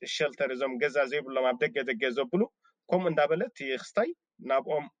ሆምለስ ሸልተር እዞም ገዛ ዘይብሎም ኣብ ደገ ደገ ዘብሉ ከምኡ እንዳበለ እቲ ክስታይ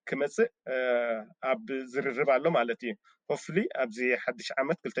ናብኦም ክመፅእ ኣብ ዝርርብ ኣሎ ማለት እዩ ሆፍሊ ኣብዚ ሓድሽ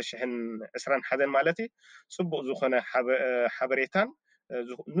ዓመት 2021 ማለት እዩ ፅቡቅ ዝኾነ ሓበሬታን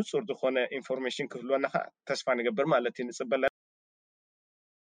ንፁር ዝኾነ ኢንፎርሜሽን ክህልወና ተስፋ ንገብር ማለት እዩ ንፅበላ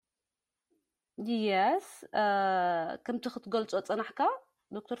Yes, كم تاخد قلت أنا حكا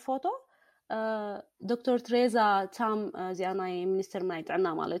دكتور فوتو دكتور تريزا تام زي أنا منستر مايت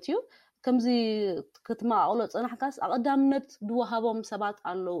عنا مالتيو كم زي كتما أولت أنا حكاس أقدم نت دو هابهم سبات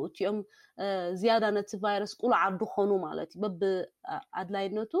على تيوم زيادة نت فيروس كل عدو خونو مالتي بب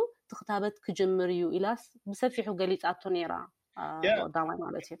أدلايد نتو تختابت كجمريو إلاس بسفيحو قليت أتونيرا يا قدامي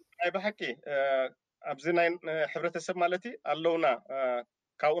مالتي أي بحكي أبزنا حبرة السب مالتي اللونا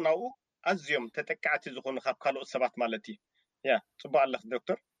كوناو أزيوم تتكعتي زخون خاب كالو السبات مالتي يا صباح الله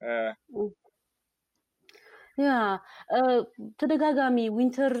دكتور يا ተደጋጋሚ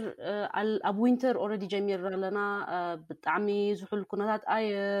ዊንተር ኣብ ዊንተር ኦልሬዲ ጀሚር ኣለና ብጣዕሚ ዝሑል ኩነታት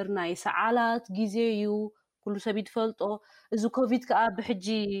ኣየር ናይ ሰዓላት ግዜ እዩ ኩሉ ሰብ ይትፈልጦ እዚ ኮቪድ ከዓ ብሕጂ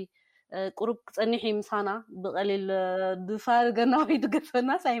ቁሩብ ክፀኒሕ እዩ ምሳና ብቐሊል ብፋርገናዊ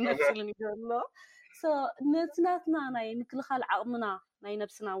ድገፈና ሳይመስልን እዩ ዘሎ ነቲ ናትና ናይ ምክልኻል ዓቕምና ናይ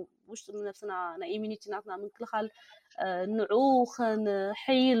ነብስና ውሽጢ ነብስና ናይ ኢሚኒቲ ናትና ምክልኻል ንዑ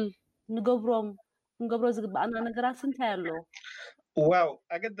ከንሕይል ንገብሮም نقبر زقبنا نقرأ سنتين له. واو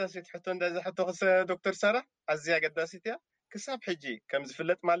أقدسيت حتى عند حتى خس دكتور سارة عزيز أقدسيتها كسب حجي كم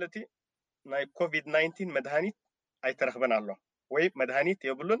زفلت مالتي ناي كوفيد 19 مدهانيت أي ترخبنا الله وي مدهانيت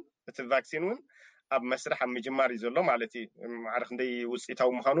يبلون الفاكسينون أب مسرح أم جماري زلوا مالتي عرف ندي وسيتها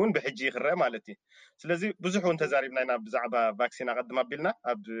ومخانون بحجي خرّة مالتي سلزي بزحون تزاربنا هنا بزعبة فاكسين قد ما بيلنا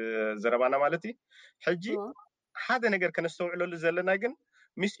أب زربانا مالتي حجي هذا نجر كان استوعلو لزلنا جن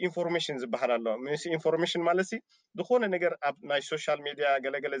ميس إنفورميشن زبحر الله ميس إنفورميشن مالسي دخون نجر أب ناي سوشيال ميديا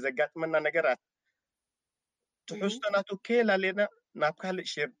جل زجات منا نجرات تحسنا تكيل علينا نابكال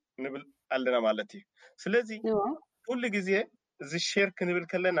شير نبل علينا مالتي سلزي كل جزية زي الشير كنبل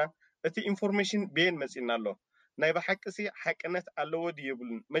كلنا أتي إنفورميشن بين مسينا الله نايب حكسي حكنت على ودي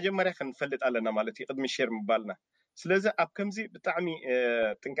يبلن مجمع خن فلت علينا مالتي قدم الشير مبالنا سلزي أب كمزي بتعمي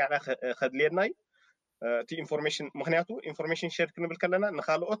تنقعنا خدليناي تي إنفورميشن مخنياتو إنفورميشن شير كنبل كلنا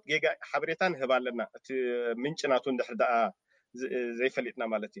نخالقات جيجا حبريتان هبالنا تي منشناتون دحدا زي فلتنا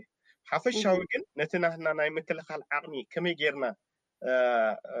مالتي حافظ شاوجن نتنا هنا ناي مثل خال عقني كم يجيرنا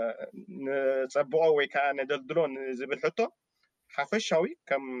نصبوا ويكان ندلدلون زبل حطه حافظ شاوي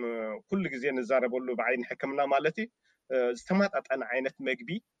كم كل جزء نزارب له بعين حكمنا مالتي استمات أنا عينت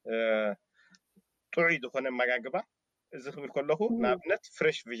مجبي تعيد هنا مجاجبة زخم كله نابنت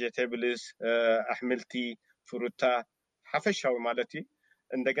فريش فيجيتابلز أحملتي فروتا حافظ شاوي مالتي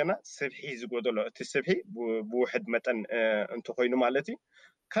عندنا سبحي زقودلو تسبحي بواحد متن أنتو خوينو مالتي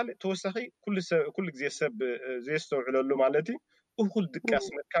كل توسخي كل جزء سب زي استوعلوا له مالتي أخل دكاس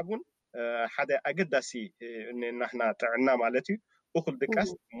مركبون حدا أقدسي إن إحنا تعنا مالتي أخل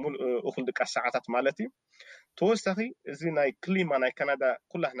دكاس أخل دكاس ساعات مالتي توسخي زي ناي كليما ناي كندا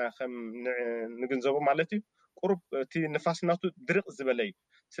كل إحنا خم نجنزبو مالتي قرب تي نفسنا درق زبلي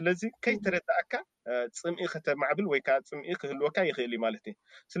سلزي كي ترتأكا تسمئي خطر معبل ويكا تسمئي خلوكا يخيلي مالتي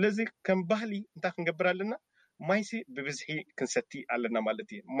سلزي كم بحلي انتا خنقبر لنا مايسي ببزحي كنستي علينا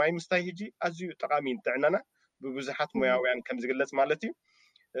مالتي ماي مستاهجي أزيو تقامين تعنانا ببزحات مياويان كم زقلت مالتي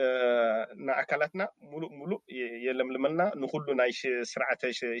نأكلتنا ملو يلململنا نخلو نايش سرعة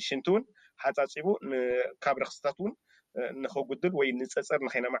شنتون حتى تصيبو كابر خستاتون نخو قدل وين نتصر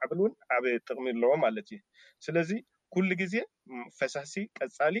نخينا معبلون عبي تغمير لو مالتي سلزي كل جزء فساسي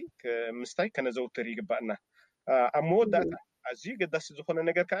كصالي مستاي كنزوتر يقبأنا أمو داتا أزي قداس زخون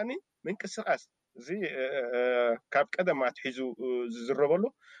نجار كأني من كسرقاس زي كاب كذا ما تحيزو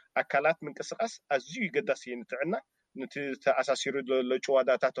زربلو أكلات من كسرقاس أزي قداس ينتعنا نتأساسيرو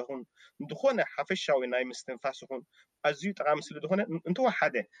لجواداتاتهم ندخونه حفشاوي ناي مستنفاسهم أزي تقامس لدخونه انتو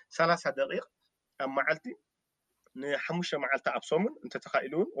حدا 3 دقائق أما عالتي نحموش معلتا أبصومن أنت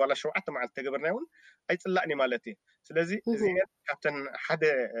تخيلون ولا شوعت معلتا قبرناون أي تطلعني مالتي سلازي زين كابتن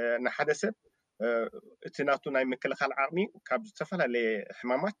حدا سب اتناتو ناي مكل خال عقمي كاب تفعل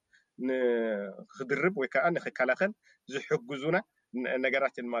لحمامات نخدرب وكأن نخكالاخل زحجزونا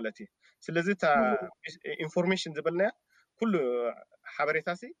نجارات المالتي سلازي تا إنفورميشن زبلنا كل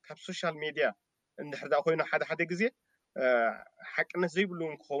حبريتاسي كاب سوشيال ميديا نحرد أخوينا حدا جزء حقنا زي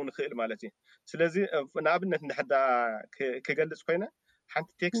بلون خون خيل مالتي سلازي نابنت نحدا كجلس خوينا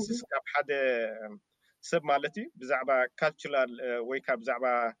حنت تكسس كاب حدا سب مالتي بزعبا كالتشلال ويكا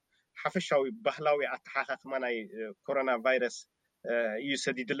بزعبا حفشاوي بحلاوي أتحقق مناي كورونا فيروس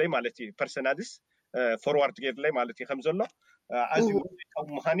يسديد لي مالتي برسوناليس فورورد جيف لي مالتي خمزلو أزيو أو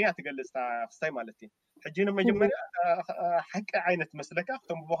مهانية تجلس تاع مالتي حجينا مجمرة حق عينة مسلكة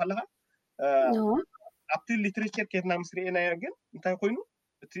ختم بوخلها أبتي الليتريتشر كيفنا مسرينا يرجن أنت يقولون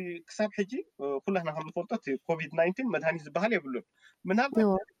تي كسب حجي كلنا هم نفرطة كوفيد 19 مدهني زبالة يقولون من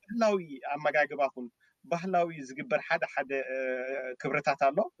هذا لاوي أما جاي باخون ባህላዊ ዝግበር ሓደ ክብረታት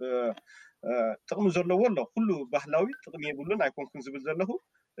ኣሎ ጥቕሚ ዘለዎ ኣሎ ኩሉ ባህላዊ ጥቕሚ የብሉን ኣይኮንኩን ዝብል ዘለኹ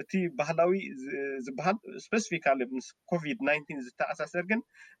እቲ ባህላዊ ዝበሃል ስፔሲፊካሊ ምስ ኮቪድ-19 ዝተኣሳሰር ግን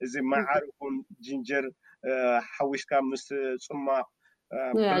እዚ ማዓር ይኹን ጂንጀር ሓዊስካ ምስ ጽማቕ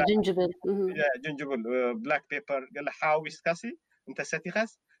ጅንጅብል ብላክ ፔፐር ገለ ሓዊስካሲ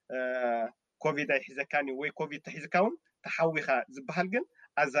እንተሰቲኻስ ኮቪድ ኣይሕዘካኒ ወይ ኮቪድ ተሒዝካውን ተሓዊኻ ዝበሃል ግን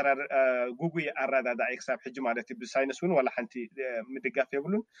ኣዘራር ጉጉይ ኣራዳዳኢ ክሳብ ሕጂ ማለት እዩ ብሳይንስ እውን ዋላ ሓንቲ ምድጋፍ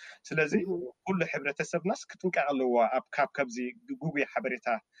የብሉን ስለዚ ኩሉ ሕብረተሰብናስ ክትንቃቕ ኣለዎ ኣብ ካብዚ ጉጉይ ሓበሬታ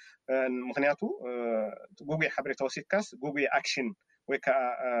ምክንያቱ ጉጉይ ሓበሬታ ወሲድካስ ጉጉይ ኣክሽን ወይ ከዓ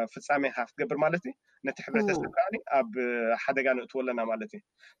ፍጻሜ ክትገብር ማለት እዩ ነቲ ሕብረተሰብ ከዓኒ ኣብ ሓደጋ ንእትዎ ኣለና ማለት እዩ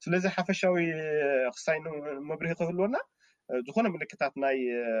ስለዚ ሓፈሻዊ ክሳይኑ መብርሂ ክህልወና ዝኾነ ምልክታት ናይ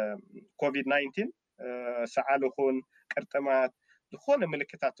ኮቪድ-19 ሰዓል ይኹን ቅርጥማት ዝኾነ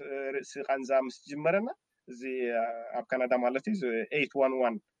ምልክታት ርእሲ ቃንዛ ምስ ጅመረና እዚ ኣብ ካናዳ ማለት እዩ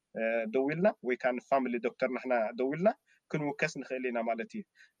 811 ደዊልና ወይ ከዓ ፋሚሊ ዶክተር ንሕና ደዊልና ክንውከስ ንኽእል ኢና ማለት እዩ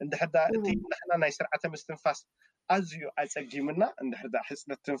እንድሕዳ እቲ ንሕና ናይ ስርዓተ ምስትንፋስ ኣዝዩ ኣፀጊምና እንድሕዳ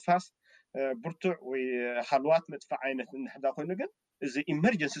ሕፅነት ትንፋስ ብርቱዕ ወይ ሃልዋት መጥፋዕ ዓይነት እንድሕዳ ኮይኑ ግን እዚ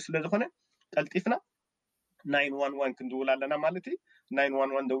ኢመርጀንሲ ስለዝኾነ ቀልጢፍና 911 ክንድውል ኣለና ማለት እዩ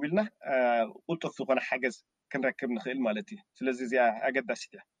 911 ደዊልና ቁልጡፍ ዝኾነ ሓገዝ ክንረክብ ንኽእል ማለት እዩ ስለዚ እዚኣ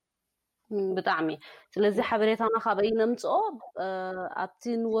ኣገዳሲት እያ ብጣዕሚ ስለዚ ሓበሬታና ካበይ ነምፅኦ ኣብቲ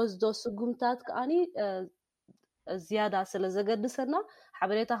ንወስዶ ስጉምታት ከዓኒ ዝያዳ ስለ ዘገድሰና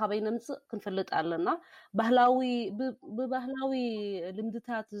ሓበሬታ ካበይ ነምፅእ ክንፈልጥ ኣለና ብባህላዊ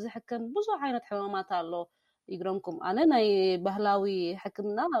ልምድታት ዝሕከም ብዙሕ ዓይነት ሕማማት ኣሎ ይግረምኩም ኣነ ናይ ባህላዊ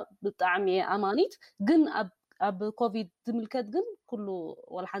ሕክምና ብጣዕሚ ኣማኒት ግን ኣብ ኮቪድ ዝምልከት ግን ኩሉ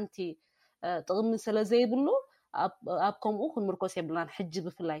ወልሓንቲ ጥቕሚ ስለ ዘይብሉ ኣብ ከምኡ ክንምርኮስ የብልናን ሕጂ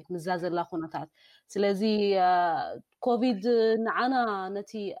ብፍላይ ምዛዘላ ኩነታት ስለዚ ኮቪድ ንዓና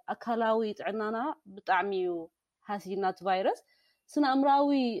ነቲ ኣካላዊ ጥዕናና ብጣዕሚ እዩ ሃሲናት ቫይረስ ስነ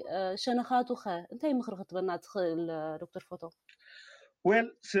ኣእምራዊ ሸነኻቱ ኸ እንታይ ምክሪ ክትበና ትኽእል ዶክተር ፎቶ ወል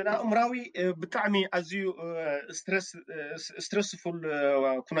ስነ ኣእምራዊ ብጣዕሚ ኣዝዩ ስትረስፉል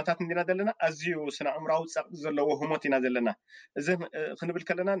ኩነታት እንዲና ዘለና ኣዝዩ ስነ ኣእምራዊ ፀቕጢ ዘለዎ ህሞት ኢና ዘለና እዚ ክንብል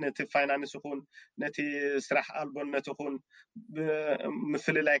ከለና ነቲ ፋይናንስ ይኹን ነቲ ስራሕ ኣልቦነት ይኹን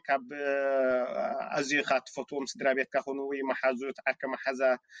ምፍልላይ ካብ ኣዝዩ ካ ትፈትዎም ስድራ ቤትካ ኮኑ ወይ መሓዙት ዓርከ መሓዛ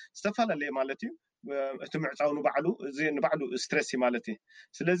ዝተፈላለየ ማለት እዩ እቲ ምዕፃው ንባዕሉ ስትረስ ማለት እዩ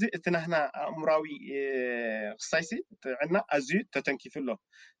ስለዚ እቲ ናህና ኣእምራዊ ክሳይሲ ጥዕና ኣዝዩ ተተንኪፉ ኣሎ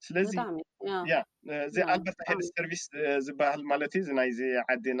ስለዚ እዚ ኣልበርት ሄልዝ ሰርቪስ ዝበሃል ማለት እዩ ናይ እዚ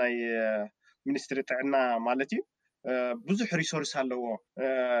ዓዲ ናይ ሚኒስትሪ ጥዕና ማለት እዩ ብዙሕ ሪሶርስ ኣለዎ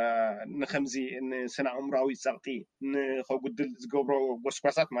ንከምዚ ንስነ ኣእምራዊ ፀቕጢ ንኸጉድል ዝገብሮ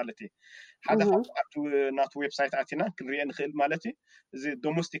ጎስጓሳት ማለት እዩ ሓደ ካብቲ ናቱ ዌብሳይት ኣቲና ክንሪኦ ንኽእል ማለት እዩ እዚ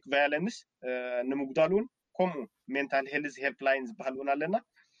ዶሜስቲክ ቫዮለንስ ንምጉዳል እውን ከምኡ ሜንታል ሄልዝ ሄልፕላይን ዝበሃል እውን ኣለና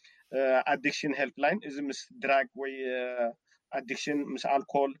ኣዲክሽን ሄልፕላይን እዚ ምስ ድራግ ወይ ኣዲክሽን ምስ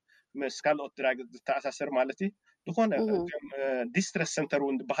ኣልኮል ምስ ካልኦት ድራግ ዝተኣሳሰር ማለት እዩ ዝኾነ ዲስትረስ ሰንተር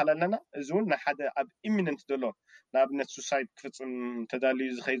እውን ዝበሃል ኣለና እዚ እውን ናይ ሓደ ኣብ ኢሚነንት ዘሎ ንኣብነት ሱሳይድ ክፍፅም ተዳልዩ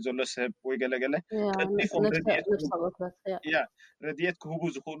ዝኸይድ ዘሎ ሰብ ወይ ገለገለ ቀዲፎም ረድኤት ክህቡ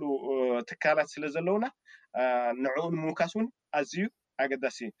ዝኽእሉ ትካላት ስለ ዘለውና ንዕኡ ንምውካስ እውን ኣዝዩ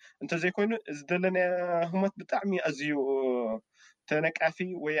ኣገዳሲ እንተዘይኮይኑ እዚ ዘለና ህሞት ብጣዕሚ ኣዝዩ ተነቃፊ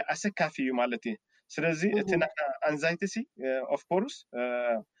ወይ ኣሰካፊ እዩ ማለት እዩ ስለዚ እቲ ኣንዛይቲሲ ኦፍ ኮርስ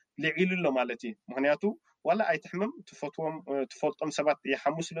ልዒሉ ኣሎ ማለት እዩ ምክንያቱ ዋላ ኣይትሕመም ትፈልጦም ሰባት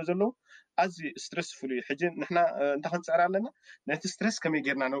ይሓሙ ስለ ዘለዉ ኣዝዩ ስትረስፉል እዩ ሕጂ ንሕና እንታይ ክንፅዕር ኣለና ነቲ ስትረስ ከመይ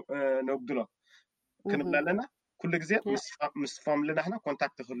ጌርና ነብድሎ ክንብል ኣለና ኩሉ ግዜ ምስ ፋሚሊና ሕና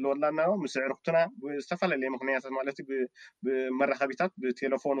ኮንታክት ክህልወና ምስ ዕርክቱና ዝተፈላለዩ ምክንያታት ማለት እዩ ብመራኸቢታት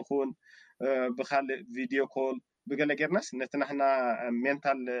ብቴሌፎን ይኹን ብካልእ ቪድዮ ኮል ብገለ ጌርናስ ነቲ ናሕና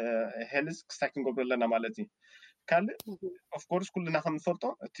ሜንታል ሄልዝ ክስታይ ክንገብሮ ኣለና ማለት እዩ ካልእ ኦፍ ኮርስ ኩልና ከምንፈልጦ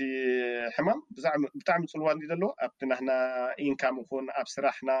እቲ ሕማም ብጣዕሚ ፅልዋ እንዲ ዘለዎ ኣብቲ ናሕና ኢንካም ይኹን ኣብ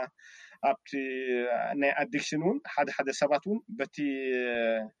ስራሕና ኣብቲ ናይ ኣዲክሽን እውን ሓደ ሰባት እውን በቲ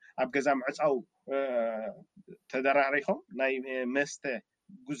ኣብ ገዛ ምዕፃው ተደራሪኾም ናይ መስተ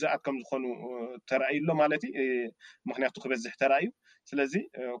ጉዛኣት ከም ዝኾኑ ተራእዩሎ ማለት እዩ ምክንያቱ ክበዝሕ ተራእዩ ስለዚ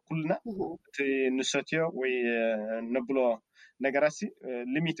ኩልና እቲ ንሰትዮ ወይ ነብሎ ነገራት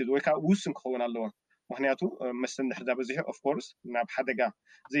ሊሚትድ ወይ ከዓ ውስን ክኸውን ኣለዎ ምክንያቱ መስተ እንድሕር በዚሑ ኦፍ ኮርስ ናብ ሓደጋ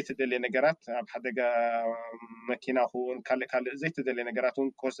ዘይተደልየ ነገራት ኣብ ሓደጋ መኪና ይኹን ካልእ ዘይተደልየ ነገራት እውን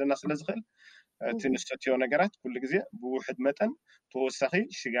ክወስደና ስለ ዝኽእል እቲ ንሰትዮ ነገራት ኩሉ ግዜ ብውሕድ መጠን ተወሳኺ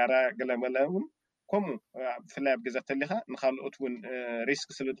ሽጋራ ገለመለ እውን كم في اللعب جزات اللي خا نخال أتون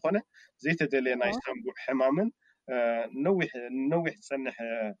ريسك سلطخنة زي تدلي نايس حمو حمامن نوح تصنح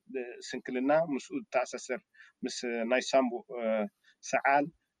سنكلنا مسؤول تأسسر مس نايس سامبو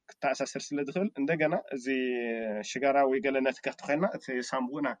سعال تأسسر سلدخل عندنا زي شجرة ويقال نتكت خينا في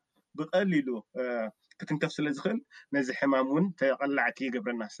سامبونا بقليلو كتنكف سلدخل نزي حمامون تقلعت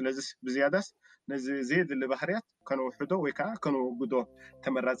يقبرنا سلزس بزيادة نزي زيد اللي بحريات كانوا حدو ويكا كانوا بدو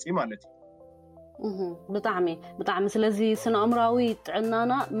تمرازي مالتي بطعمي سلازي سنة أمراوي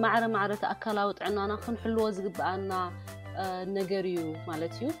تعنانا معرة تأكلاو تعنانا خن حلوة زقبقانا نجاريو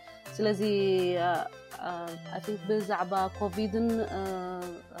مالتيو سلازي I think بزعبا كوفيدن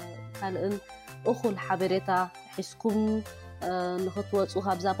هالإن أخو الحبريتا حسكم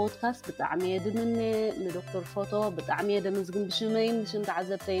نخطوة بزا بودكاست بطعمي دمني ندكتور فوتو بطعمي دمزقن بشمين بشن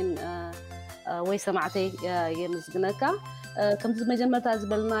تعزبتين ويسمعتي يمزقنكا كم زي مجمرة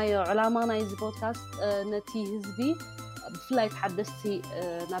زبلنا علامة نايز بودكاست نتي هزبي بفلايت حدثتي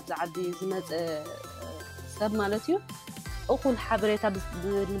نبز عدي زمت سب مالتيو أقول حبريتا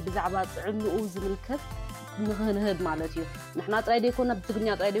بزعبات عنو زملكت نهد مالتيو نحنا ترايدي كنا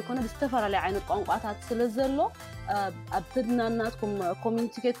بتغنيا ترايدي كنا بستفر على عين القنقات تسلزلو أبتدنا ناتكم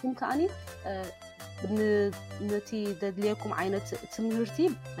كوميونيكيتكم كأني نتي دليكم عينة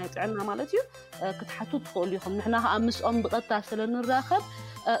تمهرتي نتعلنا مالتيو كتحطوا تقول لكم نحنا أمس بقطع سلنا الراخب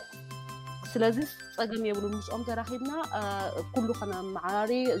سلازي صقم يبلو مش تراخيبنا كله خنا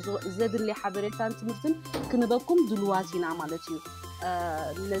معاري زاد اللي حبريتان تمرتن كنبكم دلواتينا مالتيو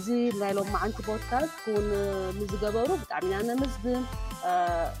نزي لايلو مع انت بودكاست كون مزغبرو بتعمل انا مزغن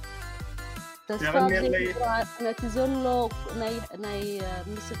نتزلو ناي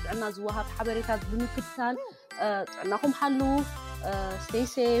مسك عنا زوهاب حبريتات بمكتال ناكم حلو stay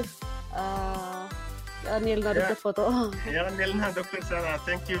safe يعني لنا دكتور فوتو يعني لنا دكتور سارة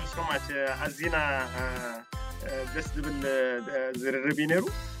thank you so much عزينا بس بالزرربينيرو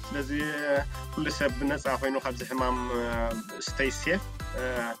لذي كل سب نسعى فينو خبز حمام stay safe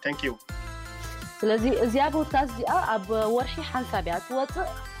thank you لذي زيابة وتازدئة أب ورحي حنسابيات وطء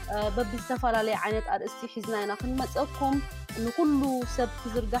ببستفر علي عينت أرستي حزناينا خن مسأكم إنه كله سب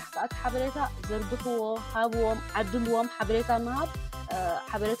زرقح كأت حبريتا زرقحوا هابوهم عدلوهم حبريتا نهاب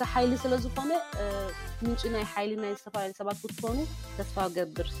حبريتا حيلي سلازوفاني منش إناي حيلي ناي استفار لسبات بطفوني تسفا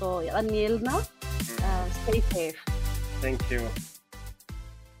قدر so يغني لنا stay safe thank you